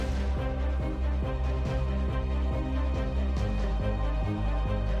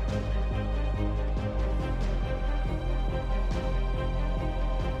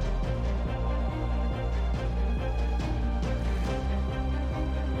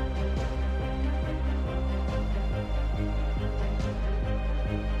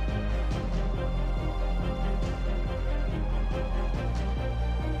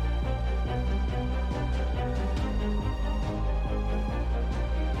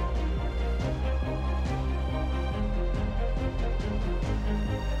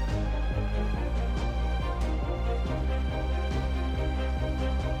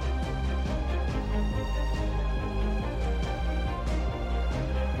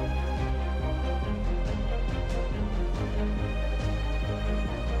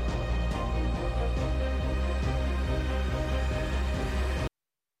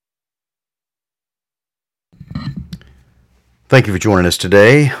Thank you for joining us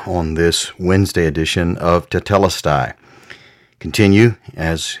today on this Wednesday edition of Tetelestai. Continue,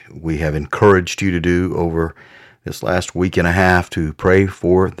 as we have encouraged you to do over this last week and a half, to pray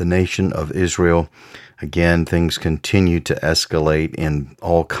for the nation of Israel. Again, things continue to escalate in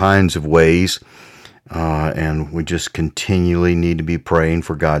all kinds of ways, and we just continually need to be praying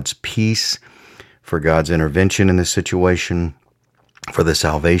for God's peace, for God's intervention in this situation, for the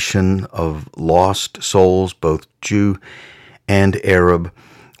salvation of lost souls, both Jew and Arab.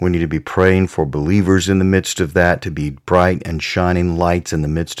 We need to be praying for believers in the midst of that, to be bright and shining lights in the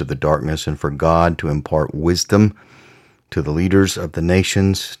midst of the darkness, and for God to impart wisdom to the leaders of the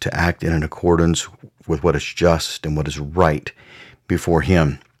nations to act in accordance with what is just and what is right before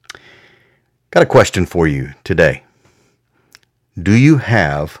Him. Got a question for you today. Do you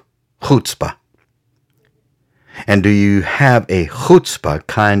have chutzpah? And do you have a chutzpah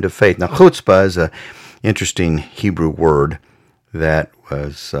kind of faith? Now, chutzpah is an interesting Hebrew word that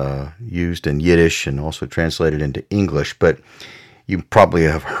was used in Yiddish and also translated into English, but you probably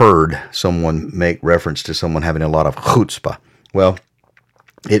have heard someone make reference to someone having a lot of chutzpah. Well,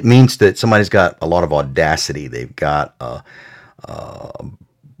 it means that somebody's got a lot of audacity. They've got a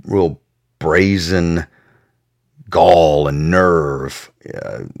real brazen gall and nerve,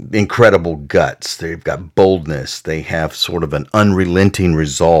 incredible guts. They've got boldness. They have sort of an unrelenting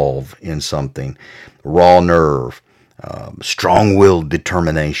resolve in something, raw nerve. Strong-willed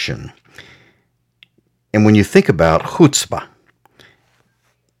determination. And when you think about chutzpah,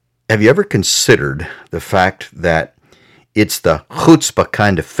 have you ever considered the fact that it's the chutzpah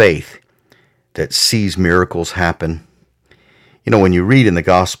kind of faith that sees miracles happen? You know, when you read in the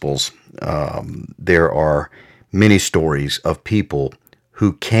Gospels, there are many stories of people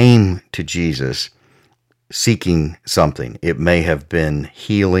who came to Jesus seeking something. It may have been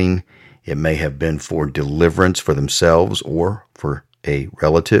healing. It may have been for deliverance for themselves or for a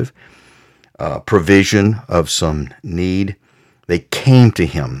relative, provision of some need. They came to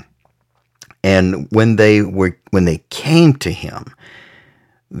Him, and when they came to Him,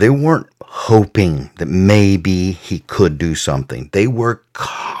 they weren't hoping that maybe He could do something. They were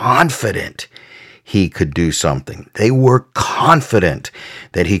confident He could do something. They were confident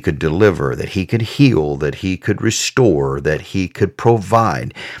that He could deliver, that He could heal, that He could restore, that He could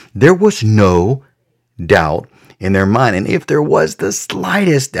provide. There was no doubt in their mind. And if there was the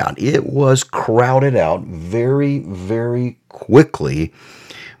slightest doubt, it was crowded out very, very quickly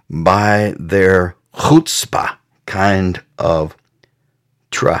by their chutzpah kind of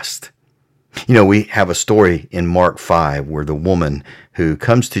trust. You know, we have a story in Mark 5 where the woman who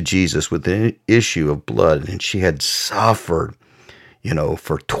comes to Jesus with an issue of blood, and she had suffered,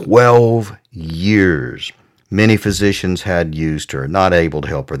 for 12 years. Many physicians had used her, not able to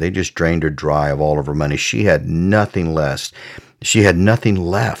help her. They just drained her dry of all of her money. She had nothing less. She had nothing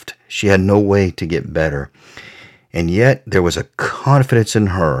left. She had no way to get better. And yet there was a confidence in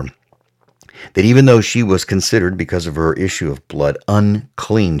her that even though she was considered, because of her issue of blood,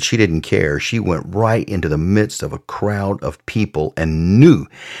 unclean, she didn't care. She went right into the midst of a crowd of people and knew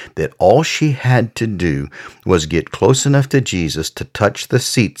that all she had to do was get close enough to Jesus to touch the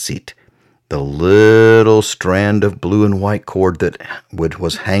tzitzit, the little strand of blue and white cord that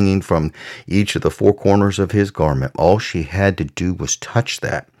was hanging from each of the four corners of His garment. All she had to do was touch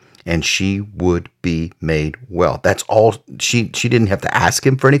that, and she would be made well. That's all. She didn't have to ask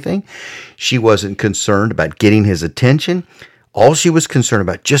Him for anything. She wasn't concerned about getting His attention. All she was concerned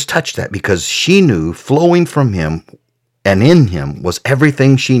about, just touch that, because she knew flowing from Him and in Him was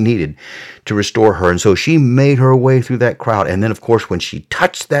everything she needed to restore her. And so she made her way through that crowd. And then, of course, when she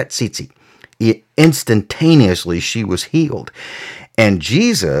touched that tzitzit, instantaneously she was healed. And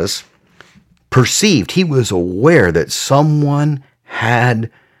Jesus perceived, He was aware that someone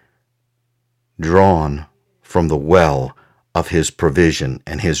had drawn from the well of His provision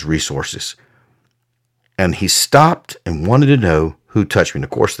and His resources. And He stopped and wanted to know who touched me. And of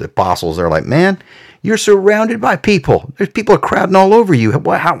course, the apostles are like, man, you're surrounded by people. There's people are crowding all over you.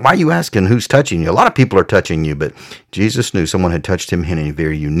 Why are you asking who's touching you? A lot of people are touching you, but Jesus knew someone had touched Him in a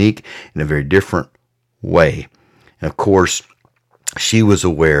very unique, in a very different way. And of course, she was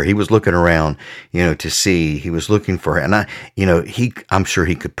aware. He was looking around, to see. He was looking for her. And I'm sure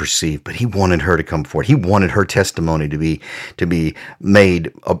He could perceive, but He wanted her to come forward. He wanted her testimony to be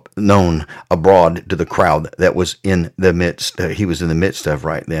made known abroad to the crowd that was in the midst, He was in the midst of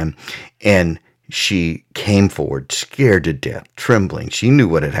right then. And she came forward, scared to death, trembling. She knew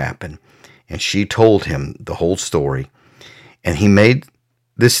what had happened. And she told Him the whole story. And He made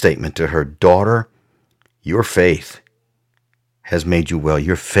this statement to her, daughter, your faith has made you well.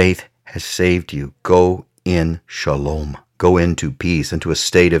 Your faith has saved you. Go in shalom. go into peace, into a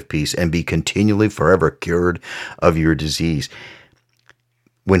state of peace, and be continually forever cured of your disease.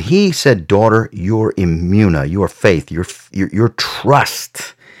 When he said, daughter, your immuna, your faith, your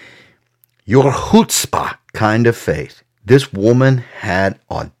trust, your chutzpah kind of faith, this woman had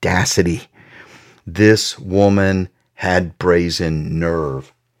audacity. This woman had brazen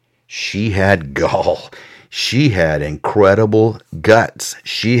nerve. She had gall. She had incredible guts.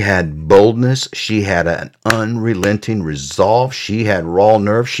 She had boldness. She had an unrelenting resolve. She had raw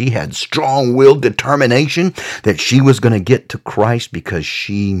nerve. She had strong-willed determination that she was going to get to Christ because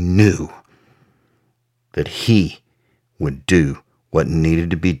she knew that he would do what needed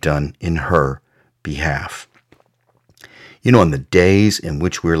to be done in her behalf. You know, in the days in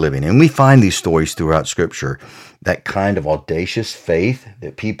which we're living, and we find these stories throughout Scripture, that kind of audacious faith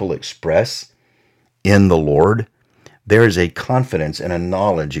that people express in the Lord, there is a confidence and a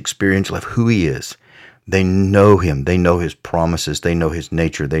knowledge experiential of who he is. They know him. They know his promises. They know his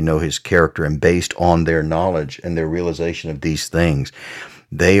nature. They know his character. And based on their knowledge and their realization of these things,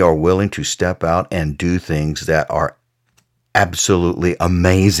 they are willing to step out and do things that are absolutely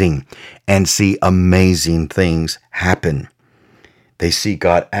amazing and see amazing things happen. They see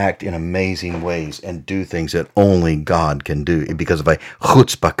God act in amazing ways and do things that only God can do because of a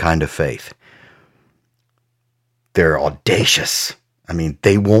chutzpah kind of faith. They're audacious. I mean,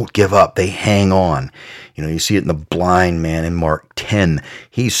 they won't give up. They hang on. You know, you see it in the blind man in Mark 10.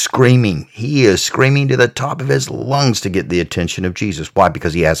 He's screaming. He is screaming to the top of his lungs to get the attention of Jesus. Why?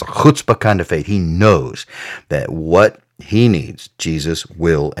 Because he has a chutzpah kind of faith. He knows that what he needs, Jesus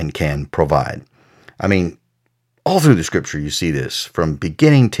will and can provide. I mean, all through the Scripture, you see this from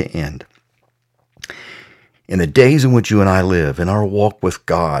beginning to end. In the days in which you and I live, in our walk with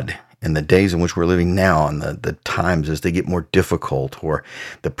God, in the days in which we're living now, and the times as they get more difficult, or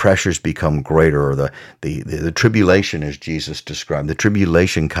the pressures become greater, or the tribulation, as Jesus described, the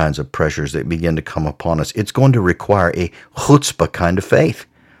tribulation kinds of pressures that begin to come upon us, it's going to require a chutzpah kind of faith.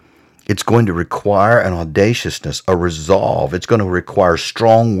 It's going to require an audaciousness, a resolve. It's going to require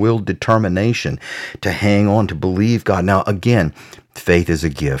strong-willed determination to hang on, to believe God. Now, again, faith is a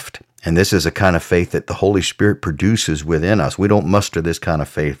gift. And this is a kind of faith that the Holy Spirit produces within us. We don't muster this kind of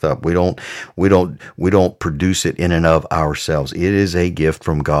faith up. We don't produce it in and of ourselves. It is a gift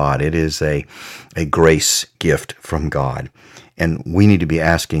from God. It is a grace gift from God. And we need to be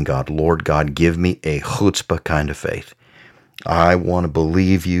asking God, Lord God, give me a chutzpah kind of faith. I want to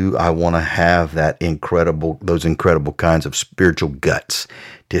believe you. I want to have those incredible kinds of spiritual guts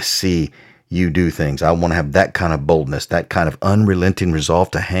to see you do things. I want to have that kind of boldness, that kind of unrelenting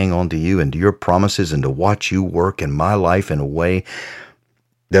resolve to hang on to you and to your promises and to watch you work in my life in a way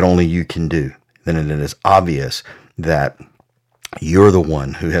that only you can do. Then it is obvious that you're the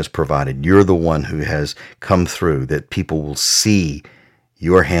one who has provided. You're the one who has come through, that people will see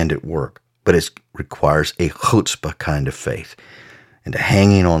your hand at work. But it requires a chutzpah kind of faith and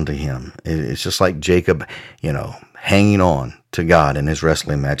hanging on to him. It's just like Jacob, hanging on to God in his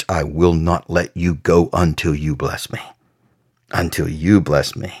wrestling match. I will not let you go until you bless me. Until you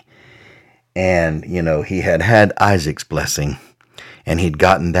bless me. And, he had Isaac's blessing, and he'd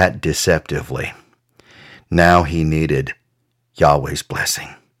gotten that deceptively. Now he needed Yahweh's blessing.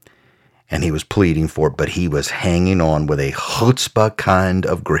 And he was pleading for it, but he was hanging on with a chutzpah kind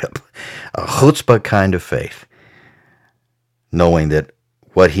of grip, a chutzpah kind of faith, knowing that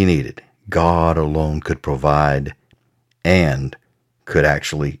what he needed, God alone could provide and could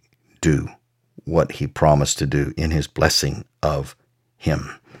actually do what he promised to do in his blessing of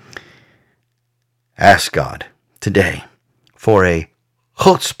him. Ask God today for a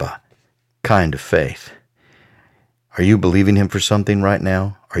chutzpah kind of faith. Are you believing him for something right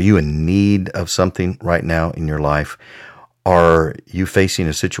now? Are you in need of something right now in your life? Are you facing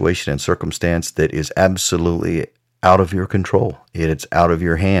a situation and circumstance that is absolutely out of your control? It's out of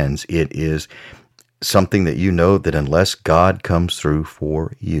your hands. It is something that you know that unless God comes through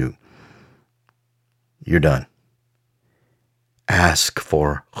for you, you're done. Ask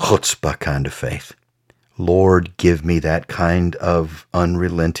for chutzpah kind of faith. Lord, give me that kind of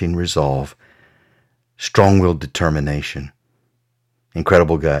unrelenting resolve, strong-willed determination,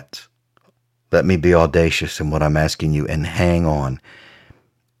 incredible guts. Let me be audacious in what I'm asking you and hang on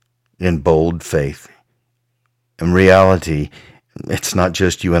in bold faith. In reality, it's not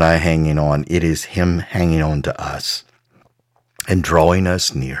just you and I hanging on. It is him hanging on to us and drawing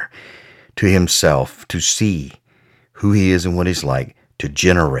us near to himself to see who he is and what he's like, to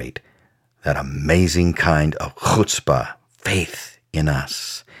generate that amazing kind of chutzpah, faith in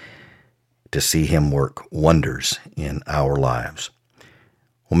us, to see him work wonders in our lives.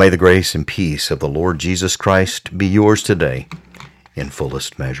 Well, may the grace and peace of the Lord Jesus Christ be yours today in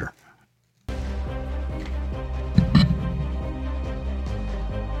fullest measure.